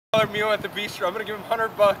meal at the bistro. I'm gonna give him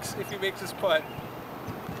 $100 if he makes his putt.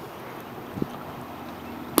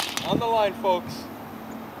 On the line, folks.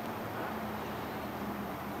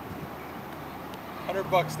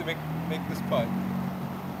 $100 to make this putt.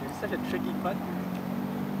 It's such a tricky putt.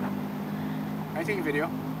 I take a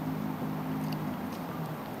video.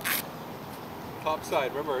 Top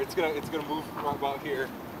side. Remember, it's gonna move from about here.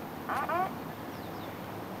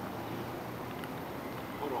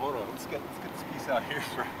 Hold on. Let's get this piece out here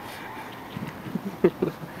for.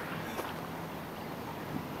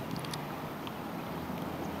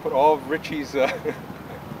 Put all of Richie's.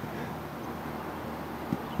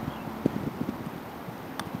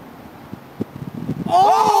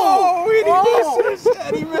 Oh! And he misses!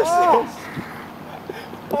 And he misses!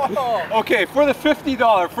 Oh. Okay, for the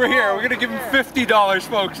 $50, for here, we're gonna give him $50,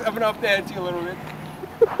 folks. I'm gonna up the ante a little bit.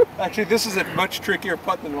 Actually, this is a much trickier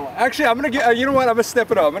putt than the one. Actually, I'm gonna get. You know what? I'm gonna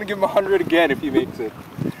step it up. I'm gonna give him 100 again if he makes it.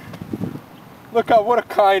 Look what a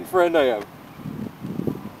kind friend I am.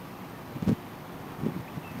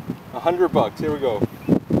 $100. Here we go.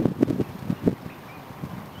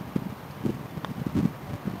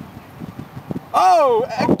 Oh,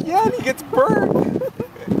 again he gets burned.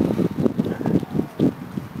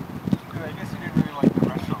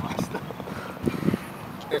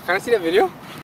 Hey, fancy that video?